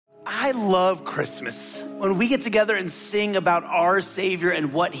I love Christmas. When we get together and sing about our Savior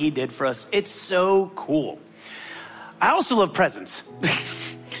and what he did for us, it's so cool. I also love presents.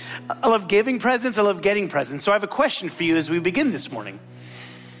 I love giving presents. I love getting presents. So I have a question for you as we begin this morning.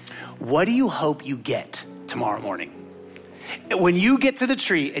 What do you hope you get tomorrow morning? When you get to the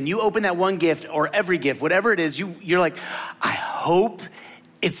tree and you open that one gift or every gift, whatever it is, you're like, I hope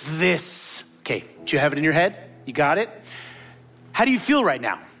it's this. Okay, do you have it in your head? You got it? How do you feel right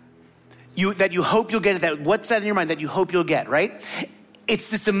now? That you hope you'll get it. What's that in your mind that you hope you'll get, right? It's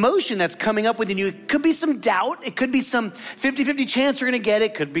this emotion that's coming up within you. It could be some doubt. It could be some 50-50 chance you're going to get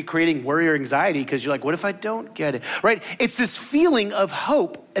it. It could be creating worry or anxiety because you're like, what if I don't get it, right? It's this feeling of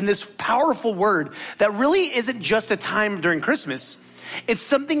hope and this powerful word that really isn't just a time during Christmas. It's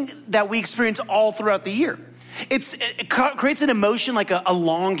something that we experience all throughout the year. It creates an emotion like a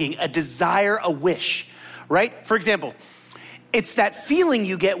longing, a desire, a wish, right? For example, it's that feeling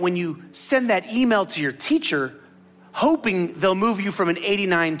you get when you send that email to your teacher hoping they'll move you from an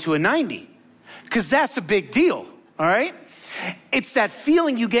 89 to a 90, because that's a big deal, all right? It's that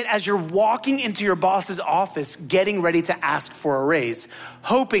feeling you get as you're walking into your boss's office, getting ready to ask for a raise,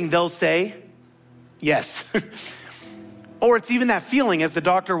 hoping they'll say yes. Or it's even that feeling as the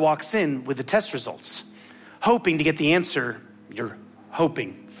doctor walks in with the test results, hoping to get the answer you're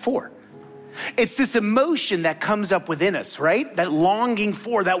hoping for. It's this emotion that comes up within us, right? That longing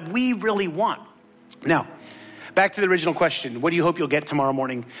for, that we really want. Now, back to the original question. What do you hope you'll get tomorrow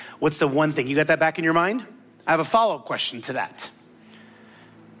morning? What's the one thing? You got that back in your mind? I have a follow-up question to that.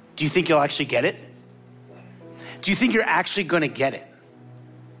 Do you think you'll actually get it? Do you think you're actually going to get it?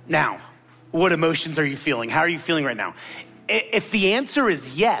 Now, what emotions are you feeling? How are you feeling right now? If the answer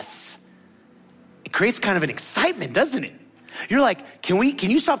is yes, it creates kind of an excitement, doesn't it? You're like, can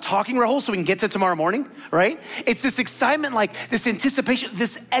you stop talking, Rahul, so we can get to tomorrow morning, right? It's this excitement, like this anticipation,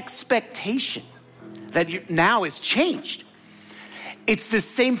 this expectation that now is changed. It's the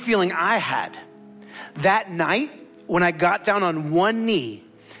same feeling I had that night when I got down on one knee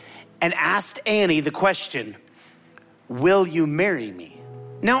and asked Annie the question, will you marry me?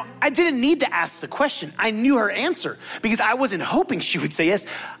 Now, I didn't need to ask the question. I knew her answer because I wasn't hoping she would say yes.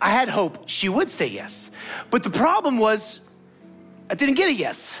 I had hope she would say yes. But the problem was I didn't get a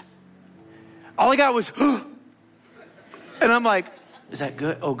yes. All I got was, and I'm like, is that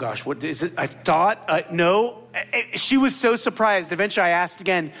good? Oh gosh, what is it? I thought, no. She was so surprised. Eventually I asked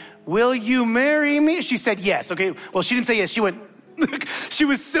again, will you marry me? She said yes. Okay, well, she didn't say yes. She went, she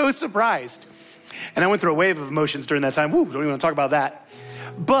was so surprised. And I went through a wave of emotions during that time. Woo, don't even want to talk about that.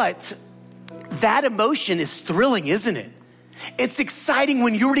 But that emotion is thrilling, isn't it? It's exciting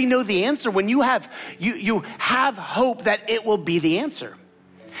when you already know the answer, when you have hope that it will be the answer.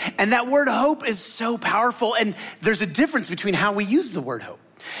 And that word hope is so powerful. And there's a difference between how we use the word hope.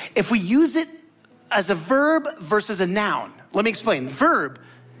 If we use it as a verb versus a noun, let me explain. Verb,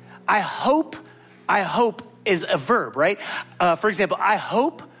 I hope is a verb, right? For example, I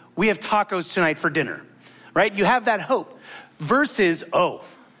hope we have tacos tonight for dinner, right? You have that hope versus, oh,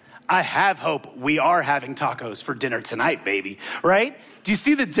 I have hope we are having tacos for dinner tonight, baby, right? Do you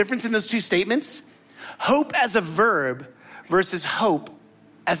see the difference in those two statements? Hope as a verb versus hope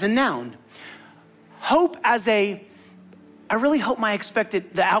as a noun. Hope as I really hope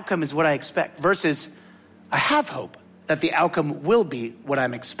the outcome is what I expect versus I have hope that the outcome will be what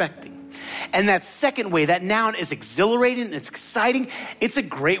I'm expecting. And that second way, that noun is exhilarating, it's exciting. It's a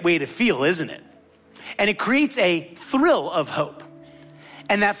great way to feel, isn't it? And it creates a thrill of hope.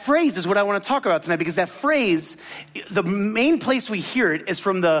 And that phrase is what I want to talk about tonight, because that phrase, the main place we hear it is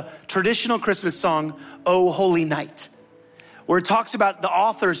from the traditional Christmas song, "O Holy Night," where it talks about, the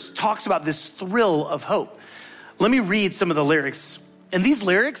author talks about this thrill of hope. Let me read some of the lyrics. And these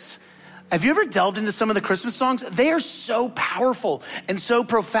lyrics, have you ever delved into some of the Christmas songs? They are so powerful and so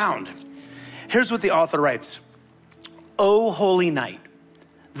profound. Here's what the author writes. "O holy night,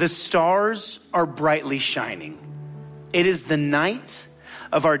 the stars are brightly shining. It is the night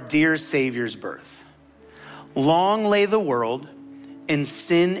of our dear Savior's birth. Long lay the world in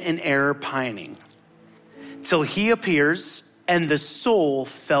sin and error pining, till he appears and the soul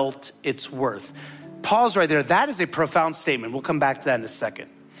felt its worth." Pause right there. That is a profound statement. We'll come back to that in a second.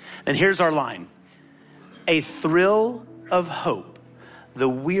 And here's our line. "A thrill of hope, the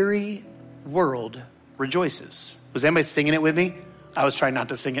weary world rejoices." Was anybody singing it with me? I was trying not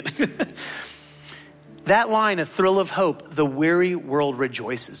to sing it. That line, "a thrill of hope, the weary world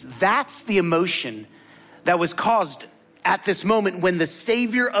rejoices." That's the emotion that was caused at this moment when the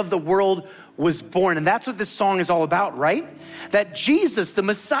Savior of the world was born. And that's what this song is all about, right? That Jesus, the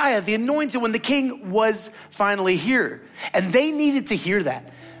Messiah, the anointed one, the King, was finally here. And they needed to hear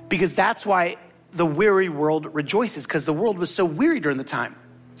that because that's why the weary world rejoices, because the world was so weary during the time.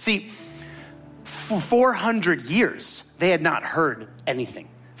 See, for 400 years, they had not heard anything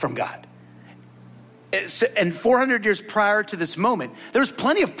from God. And 400 years prior to this moment, there was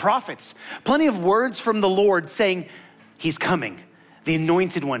plenty of prophets, plenty of words from the Lord saying, he's coming, the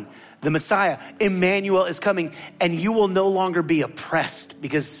anointed one, the Messiah, Emmanuel is coming, and you will no longer be oppressed,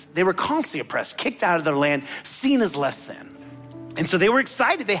 because they were constantly oppressed, kicked out of their land, seen as less than. And so they were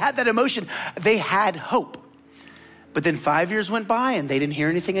excited. They had that emotion. They had hope. But then 5 years went by and they didn't hear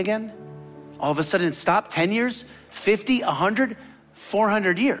anything again. All of a sudden it stopped. 10 years, 50, 100,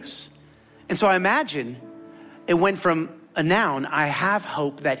 400 years. And so I imagine it went from a noun, I have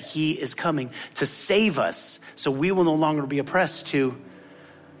hope that he is coming to save us so we will no longer be oppressed, to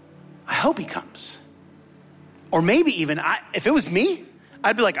I hope he comes. Or maybe even, if it was me,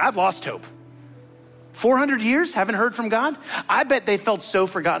 I'd be like, I've lost hope. 400 years, haven't heard from God? I bet they felt so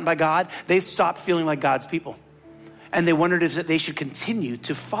forgotten by God, they stopped feeling like God's people. And they wondered if they should continue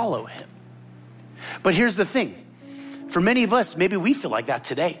to follow him. But here's the thing. For many of us, maybe we feel like that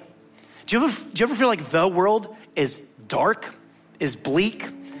today. Do you ever feel like the world is dark, is bleak,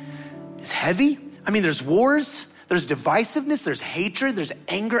 is heavy? I mean, there's wars, there's divisiveness, there's hatred, there's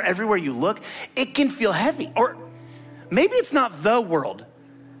anger everywhere you look. It can feel heavy. Or maybe it's not the world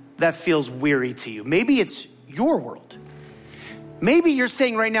that feels weary to you. Maybe it's your world. Maybe you're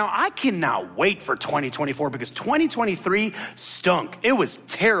saying right now, I cannot wait for 2024 because 2023 stunk. It was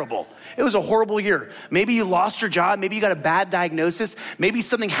terrible. It was a horrible year. Maybe you lost your job. Maybe you got a bad diagnosis. Maybe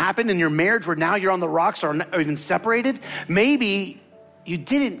something happened in your marriage where now you're on the rocks or even separated. Maybe you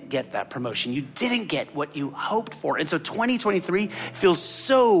didn't get that promotion. You didn't get what you hoped for. And so 2023 feels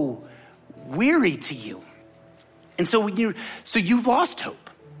so weary to you. And so you've lost hope.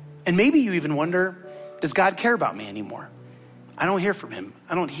 And maybe you even wonder, does God care about me anymore? I don't hear from him.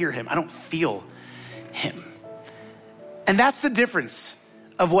 I don't hear him. I don't feel him. And that's the difference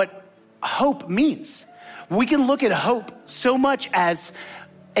of what hope means. We can look at hope so much as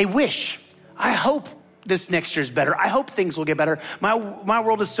a wish. I hope this next year's better. I hope things will get better. My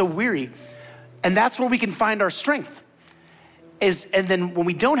world is so weary. And that's where we can find our strength. And then when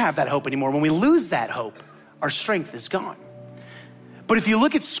we don't have that hope anymore, when we lose that hope, our strength is gone. But if you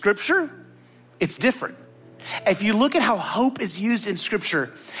look at scripture, it's different. If you look at how hope is used in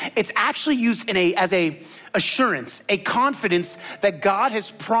scripture, it's actually used as a assurance, a confidence that God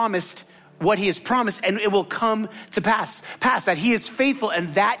has promised what he has promised and it will come to pass, that he is faithful, and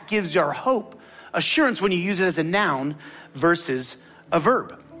that gives your hope assurance when you use it as a noun versus a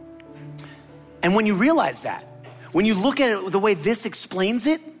verb. And when you realize that, when you look at it the way this explains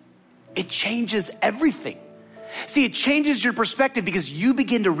it, it changes everything. See, it changes your perspective because you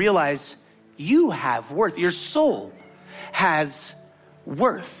begin to realize you have worth. Your soul has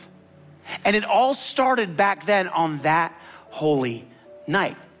worth. And it all started back then on that holy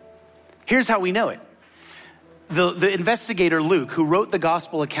night. Here's how we know it. The investigator Luke, who wrote the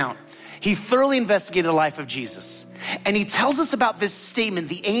gospel account, he thoroughly investigated the life of Jesus. And he tells us about this statement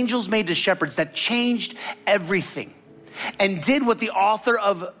the angels made to shepherds that changed everything. And did what the author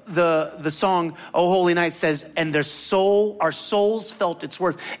of the song, "O Holy Night," says, and our souls felt its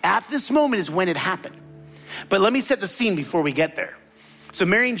worth. At this moment is when it happened. But let me set the scene before we get there. So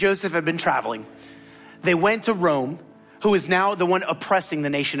Mary and Joseph have been traveling. They went to Rome, who is now the one oppressing the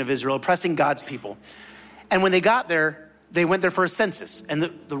nation of Israel, oppressing God's people. And when they got there, they went there for a census.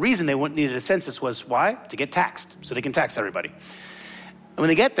 And the reason they needed a census was why? To get taxed, so they can tax everybody. And when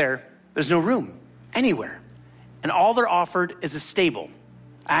they get there, there's no room anywhere. And all they're offered is a stable,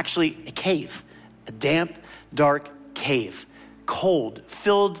 actually a cave, a damp, dark cave, cold,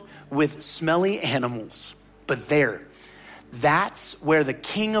 filled with smelly animals. But that's where the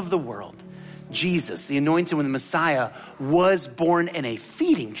King of the world, Jesus, the anointed one, the Messiah, was born in a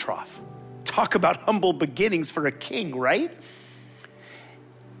feeding trough. Talk about humble beginnings for a king, right?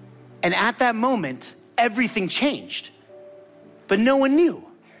 And at that moment, everything changed. But no one knew.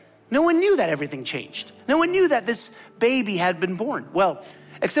 No one knew that everything changed. No one knew that this baby had been born. Well,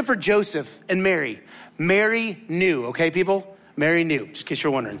 except for Joseph and Mary. Mary knew, okay, people? Mary knew, just in case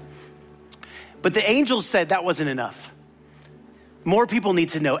you're wondering. But the angels said that wasn't enough. More people need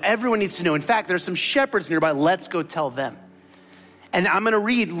to know. Everyone needs to know. In fact, there's some shepherds nearby. Let's go tell them. And I'm going to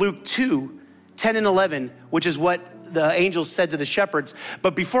read Luke 2:10 and 11, which is what the angels said to the shepherds.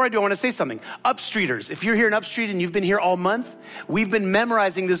 But before I do, I want to say something. Upstreeters, if you're here in Upstreet and you've been here all month, we've been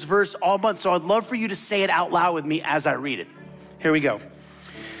memorizing this verse all month. So I'd love for you to say it out loud with me as I read it. Here we go.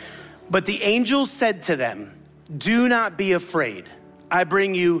 But the angels said to them, "Do not be afraid. I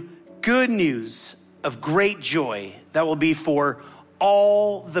bring you good news of great joy that will be for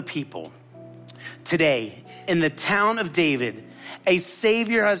all the people. Today, in the town of David, a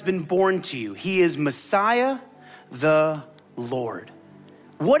Savior has been born to you. He is Messiah, the Lord.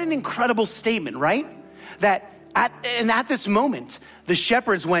 What an incredible statement, right? That at this moment, the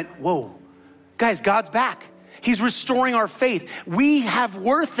shepherds went, whoa, guys, God's back. He's restoring our faith. We have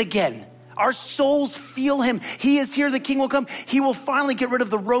worth again. Our souls feel him. He is here. The king will come. He will finally get rid of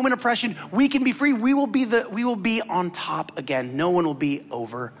the Roman oppression. We can be free. We will be on top again. No one will be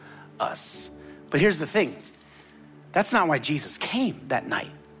over us. But here's the thing. That's not why Jesus came that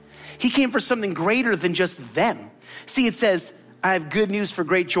night. He came for something greater than just them. See, it says, I have good news for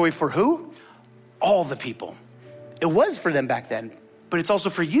great joy for who? All the people. It was for them back then, but it's also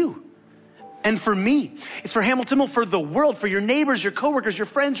for you and for me. It's for Hamilton Mill, for the world, for your neighbors, your coworkers, your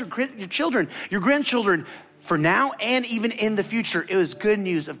friends, your children, your grandchildren, for now and even in the future. It was good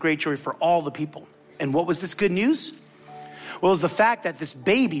news of great joy for all the people. And what was this good news? Well, it was the fact that this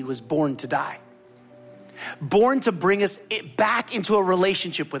baby was born to die. Born to bring us back into a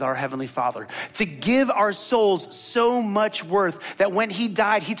relationship with our Heavenly Father, to give our souls so much worth that when he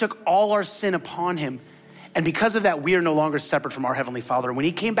died, he took all our sin upon him. And because of that, we are no longer separate from our Heavenly Father. And when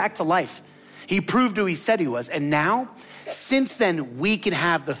he came back to life, he proved who he said he was. And now, since then, we can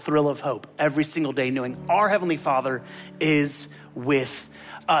have the thrill of hope every single day, knowing our Heavenly Father is with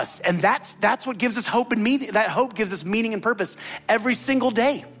us. And that's what gives us hope and meaning. That hope gives us meaning and purpose every single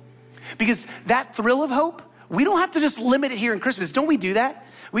day. Because that thrill of hope, we don't have to just limit it here in Christmas. Don't we do that?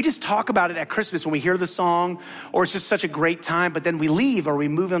 We just talk about it at Christmas when we hear the song, or it's just such a great time, but then we leave or we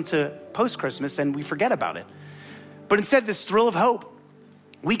move on to post-Christmas and we forget about it. But instead, this thrill of hope,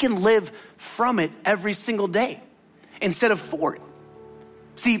 we can live from it every single day instead of for it.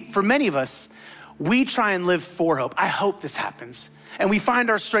 See, for many of us, we try and live for hope. I hope this happens. And we find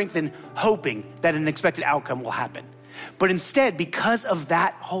our strength in hoping that an expected outcome will happen. But instead, because of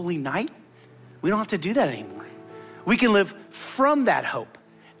that holy night, we don't have to do that anymore. We can live from that hope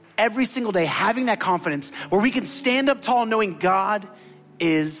every single day, having that confidence where we can stand up tall knowing God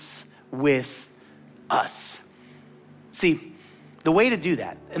is with us. See, the way to do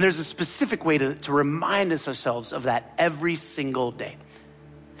that, and there's a specific way to remind us ourselves of that every single day.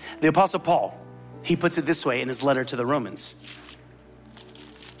 The Apostle Paul, he puts it this way in his letter to the Romans.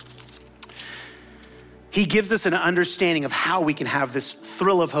 He gives us an understanding of how we can have this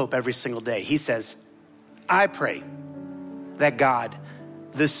thrill of hope every single day. He says, I pray that God,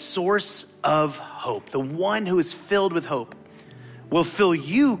 the source of hope, the one who is filled with hope, will fill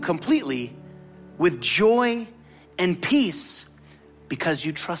you completely with joy and peace because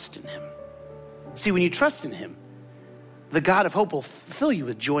you trust in him. See, when you trust in him, the God of hope will fill you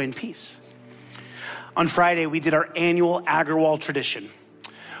with joy and peace. On Friday, we did our annual Agarwal tradition,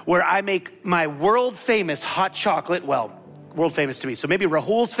 where I make my world famous hot chocolate, well, world famous to me, so maybe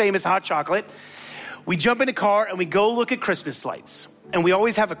Rahul's famous hot chocolate. We jump in a car and we go look at Christmas lights. And we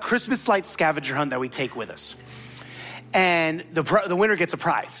always have a Christmas light scavenger hunt that we take with us. And the winner gets a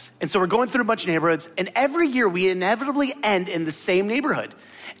prize. And so we're going through a bunch of neighborhoods, and every year we inevitably end in the same neighborhood.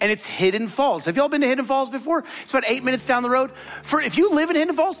 And it's Hidden Falls. Have y'all been to Hidden Falls before? It's about 8 minutes down the road. If you live in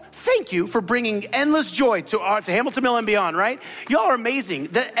Hidden Falls, thank you for bringing endless joy to Hamilton Mill and beyond, right? Y'all are amazing.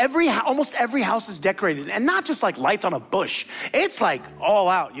 Almost every house is decorated, and not just like lights on a bush. It's like all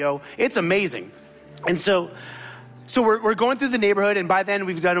out, yo. It's amazing. And so we're going through the neighborhood, and by then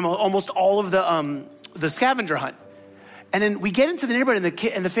we've done almost all of the scavenger hunt. And then we get into the neighborhood,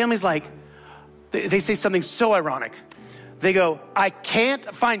 and the family's like, they say something so ironic. They go, I can't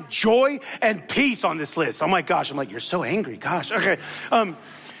find joy and peace on this list. I'm like, you're so angry. Gosh, okay.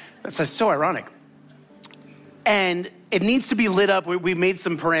 That's so ironic. And it needs to be lit up. We made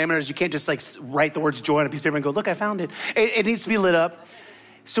some parameters. You can't just like write the words joy on a piece of paper and go, look, I found it. It needs to be lit up.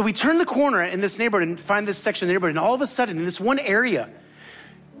 So we turn the corner in this neighborhood and find this section of the neighborhood. And all of a sudden, in this one area,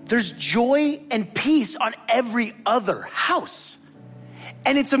 there's joy and peace on every other house.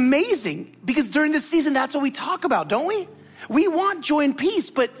 And it's amazing because during this season, that's what we talk about, don't we? We want joy and peace,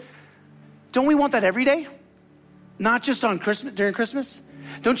 but don't we want that every day? Not just on Christmas, during Christmas?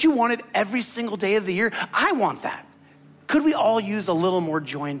 Don't you want it every single day of the year? I want that. Could we all use a little more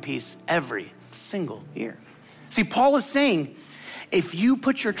joy and peace every single year? See, Paul is saying, if you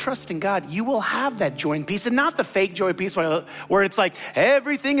put your trust in God, you will have that joy and peace, and not the fake joy and peace where it's like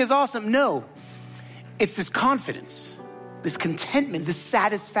everything is awesome. No, it's this confidence, this contentment, this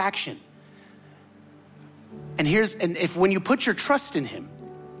satisfaction. And if when you put your trust in him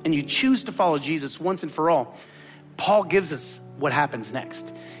and you choose to follow Jesus once and for all, Paul gives us what happens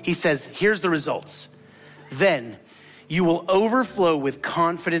next. He says, here's the results. Then you will overflow with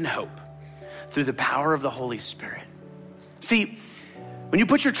confident hope through the power of the Holy Spirit. See, When you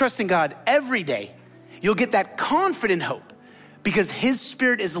put your trust in God every day, you'll get that confident hope because his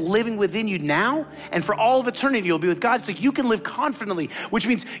Spirit is living within you now, and for all of eternity, you'll be with God. So you can live confidently, which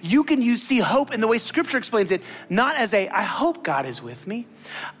means you see hope in the way Scripture explains it, not as I hope God is with me.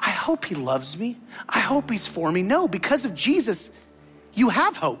 I hope he loves me. I hope he's for me. No, because of Jesus, you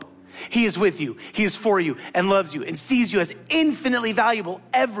have hope. He is with you, he is for you, and loves you, and sees you as infinitely valuable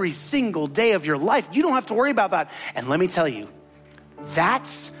every single day of your life. You don't have to worry about that. And let me tell you,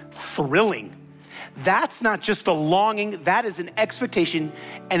 that's thrilling. That's not just a longing, that is an expectation,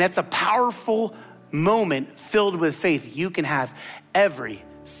 and that's a powerful moment filled with faith you can have every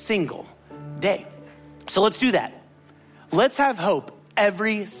single day. So let's do that. Let's have hope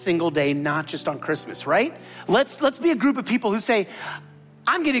every single day, not just on Christmas, right? Let's be a group of people who say,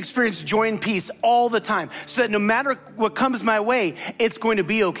 I'm going to experience joy and peace all the time so that no matter what comes my way, it's going to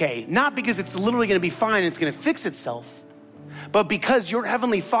be okay. Not because it's literally going to be fine, it's going to fix itself, but because your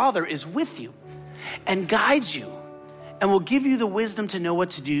Heavenly Father is with you and guides you and will give you the wisdom to know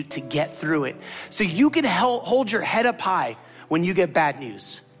what to do to get through it. So you can hold your head up high when you get bad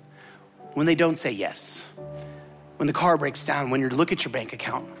news, when they don't say yes, when the car breaks down, when you look at your bank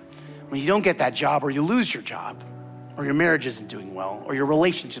account, when you don't get that job or you lose your job, or your marriage isn't doing well, or your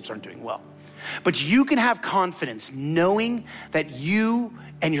relationships aren't doing well. But you can have confidence knowing that you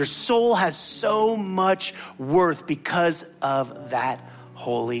and your soul has so much worth because of that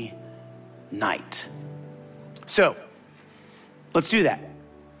holy night. So, let's do that.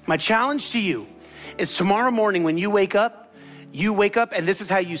 My challenge to you is tomorrow morning when you wake up and this is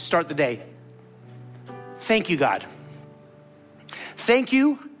how you start the day. Thank you, God. Thank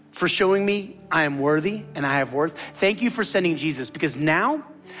you for showing me I am worthy and I have worth. Thank you for sending Jesus, because now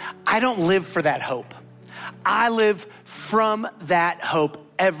I don't live for that hope. I live from that hope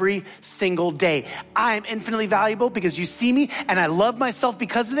every single day. I am infinitely valuable because you see me, and I love myself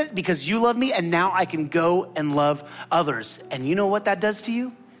because of it, because you love me, and now I can go and love others. And you know what that does to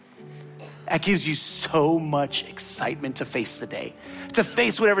you? That gives you so much excitement to face the day, to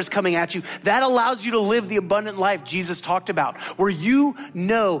face whatever's coming at you. That allows you to live the abundant life Jesus talked about, where you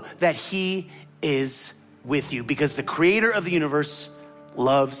know that he is with you because the creator of the universe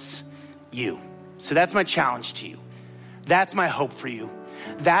loves you. So that's my challenge to you. That's my hope for you.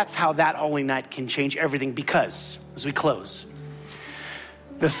 That's how that holy night can change everything, because as we close,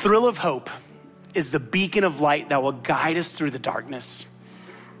 the thrill of hope is the beacon of light that will guide us through the darkness.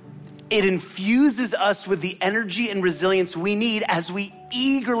 It infuses us with the energy and resilience we need as we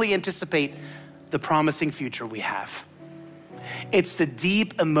eagerly anticipate the promising future we have. It's the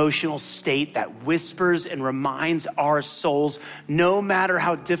deep emotional state that whispers and reminds our souls, no matter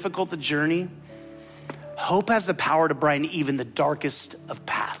how difficult the journey, hope has the power to brighten even the darkest of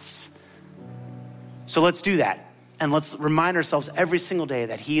paths. So let's do that. And let's remind ourselves every single day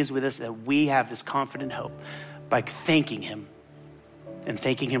that he is with us, that we have this confident hope by thanking him and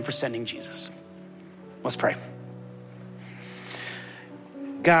thanking him for sending Jesus. Let's pray.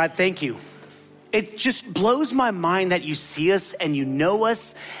 God, thank you. It just blows my mind that you see us and you know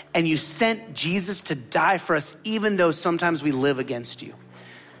us and you sent Jesus to die for us, even though sometimes we live against you.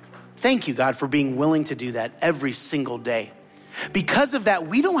 Thank you, God, for being willing to do that every single day. Because of that,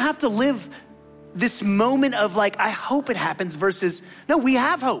 we don't have to live this moment of like, I hope it happens versus, no, we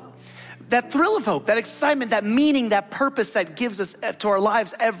have hope. That thrill of hope, that excitement, that meaning, that purpose that gives us to our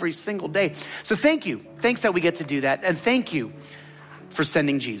lives every single day. So thank you. Thanks that we get to do that. And thank you for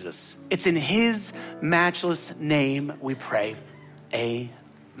sending Jesus. It's in his matchless name we pray.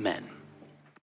 Amen.